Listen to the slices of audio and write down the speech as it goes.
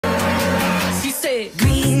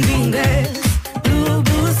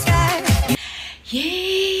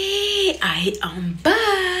Yay! I am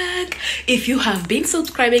back. If you have been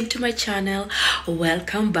subscribing to my channel,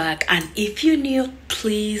 welcome back. And if you're new,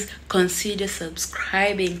 please consider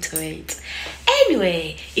subscribing to it.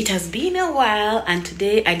 Anyway, it has been a while and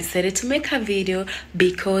today I decided to make a video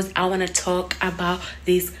because I want to talk about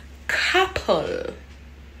this couple.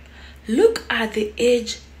 Look at the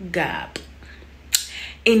age gap.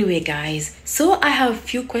 Anyway, guys, so I have a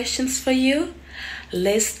few questions for you.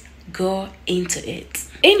 Let's go into it.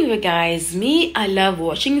 Anyway, guys, I love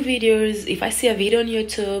watching videos. If I see a video on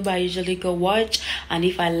YouTube, I usually go watch, and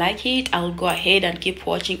if I like it, I'll go ahead and keep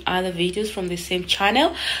watching other videos from the same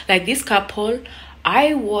channel. Like this couple,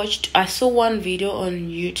 I saw one video on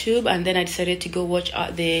YouTube and then I decided to go watch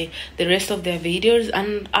the rest of their videos,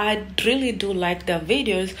 and I really do like their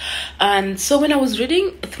videos. And so when I was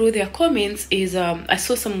reading through their comments, I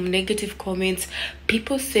saw some negative comments,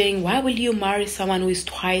 people saying, why will you marry someone who is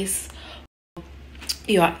twice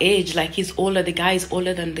your age? Like the guy is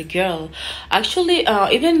older than the girl. Actually,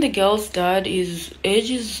 even the girl's dad age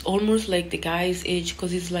is almost like the guy's age,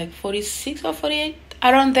 because he's like 46 or 48,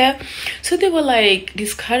 around there. So they were like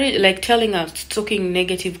discouraged, like telling us, talking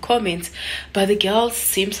negative comments, but the girl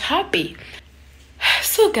seems happy.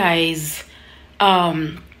 So guys,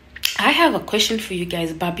 I have a question for you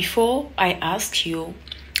guys, but before I ask you,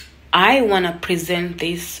 I want to present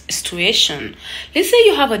this situation. Let's say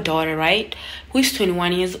you have a daughter, right, who is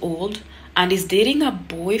 21 years old and is dating a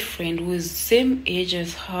boyfriend who is the same age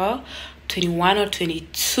as her, 21 or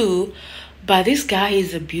 22, but this guy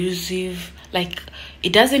is abusive. Like, he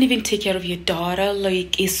doesn't even take care of your daughter.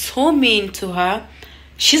 Like, he's so mean to her.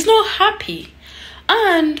 She's not happy.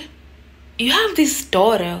 And you have this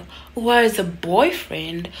daughter who has a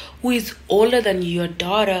boyfriend who is older than your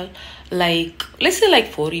daughter, like, let's say like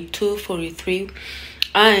 42, 43,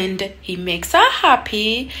 and he makes her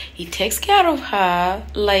happy. He takes care of her.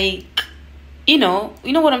 Like, you know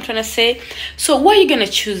what I'm trying to say. So what are you gonna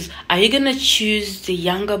choose? Are you gonna choose the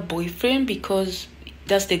younger boyfriend because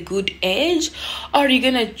that's the good age, or are you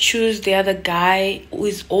gonna choose the other guy who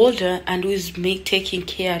is older and who is taking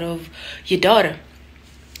care of your daughter?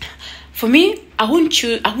 For me, I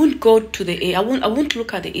won't go to the age. I won't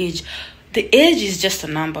look at the age. The age is just a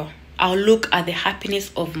number. I'll look at the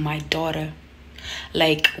happiness of my daughter.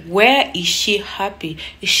 Like, where is she happy?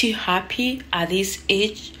 Is she happy at this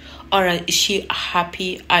age, or is she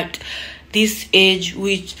happy at this age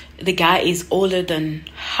which the guy is older than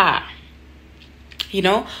her?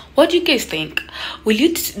 What do you guys think? Will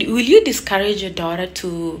you discourage your daughter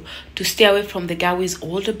to stay away from the guy who is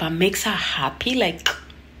older but makes her happy, like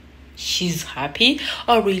she's happy,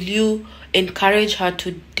 or will you encourage her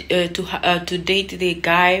to date the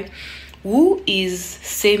guy who is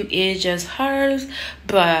same age as hers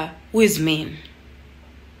but who is mean?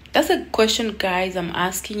 That's a question, guys, I'm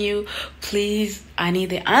asking you. Please, I need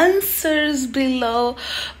the answers below.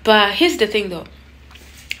 But here's the thing though,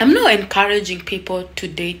 I'm not encouraging people to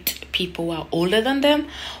date people who are older than them,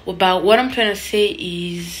 but what I'm trying to say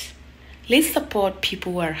is, let's support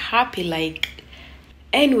people who are happy. Like,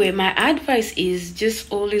 anyway, my advice is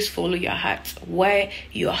just always follow your heart, where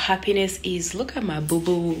your happiness is. Look at my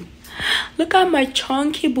boo-boo. Look at my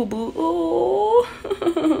chunky boo-boo. Oh.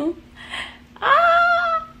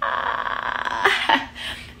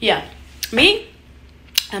 Yeah,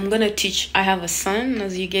 I'm gonna teach. I have a son,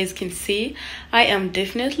 as you guys can see. I am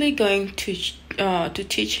definitely going to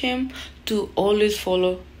teach him to always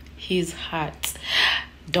follow his heart.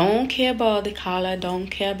 Don't care about the color, don't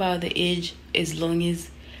care about the age, as long as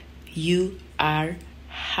you are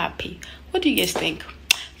happy. What do you guys think?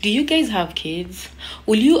 Do you guys have kids?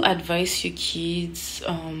 Will you advise your kids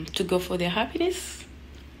to go for their happiness?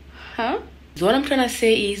 Huh? What I'm trying to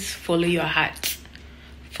say is, follow your heart.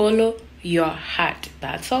 Follow your heart.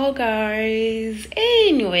 That's all, guys.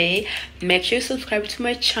 Anyway, make sure you subscribe to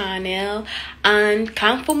my channel and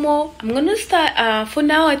come for more. I'm gonna start for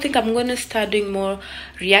now. I think I'm gonna start doing more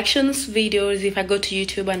reactions videos. If I go to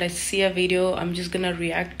YouTube and I see a video, I'm just gonna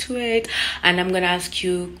react to it, and I'm gonna ask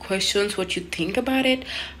you questions, what you think about it.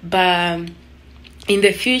 But in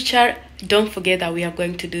the future, don't forget that we are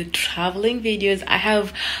going to do traveling videos. I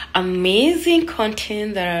have amazing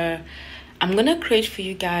content that I'm gonna create for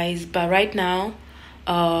you guys, but right now,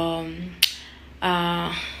 as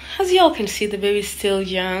y'all can see, the baby's still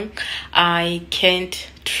young. I can't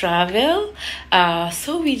travel,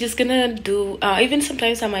 so we're just gonna do, even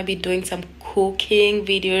sometimes I might be doing some cooking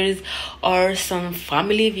videos or some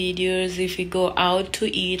family videos if we go out to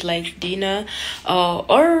eat, like dinner,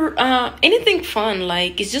 or anything fun.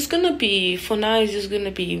 Like, it's just gonna be, for now, it's just gonna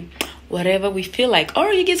be whatever we feel like.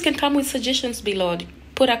 Or you guys can come with suggestions below.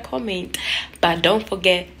 put a comment, but don't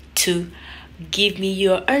forget to give me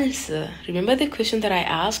your answer. Remember the question that I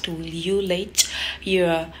asked: will you let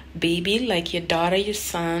your baby, like your daughter, your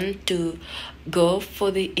son, to go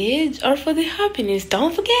for the age or for the happiness?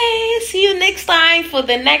 Don't forget. See you next time for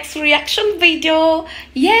the next reaction video.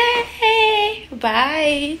 Yay!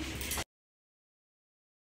 Bye.